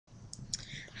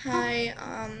Hi,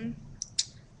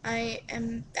 I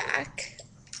am back.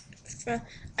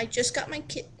 I just got my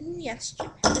kitten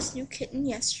yesterday, this new kitten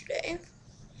yesterday.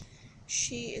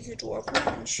 She is adorable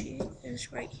and she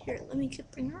is right here. Let me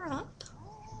bring her up.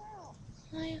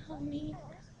 Hi, honey.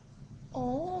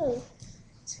 Oh.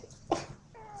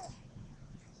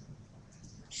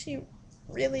 She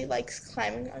really likes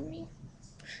climbing on me.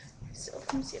 So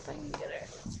let me see if I can get her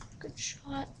a good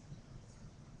shot.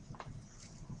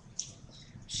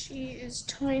 She is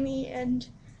tiny and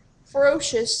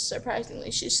ferocious,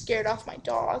 surprisingly. She's scared off my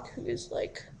dog, who is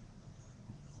like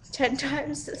 10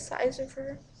 times the size of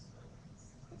her.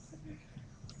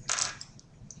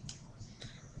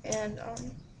 And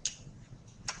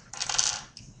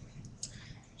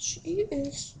she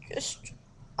is just,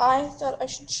 I thought I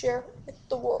should share her with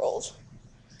the world.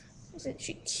 Isn't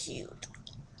she cute?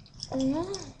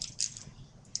 Oh.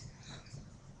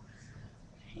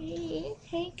 Hey,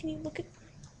 can you look at,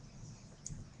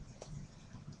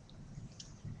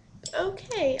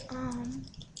 okay,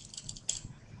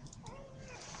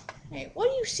 hey, what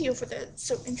do you see over there that's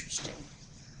so interesting?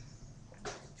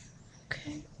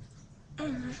 Okay.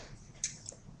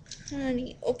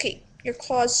 Honey, okay, your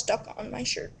claw's stuck on my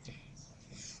shirt.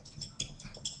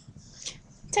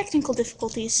 Technical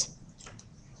difficulties.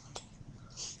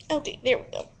 Okay, there we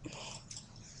go.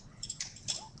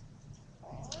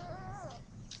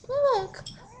 Look,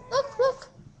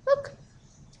 look.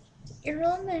 You're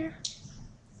on there.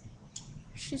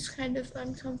 She's kind of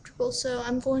uncomfortable, so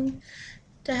I'm going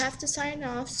to have to sign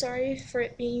off. Sorry for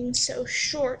it being so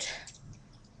short,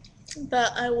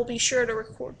 but I will be sure to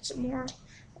record some more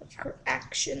of her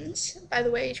actions. By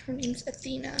the way, her name's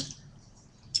Athena.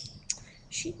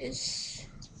 She is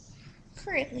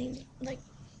currently, like,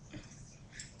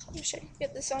 I wish I could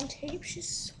get this on tape.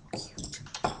 She's so cute.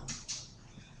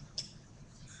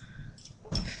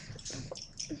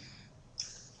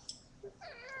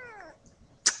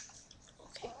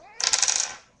 Okay.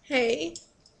 Hey.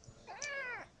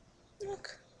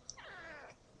 Look.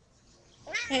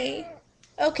 Hey.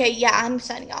 Okay, yeah, I'm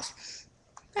signing off.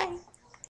 Bye.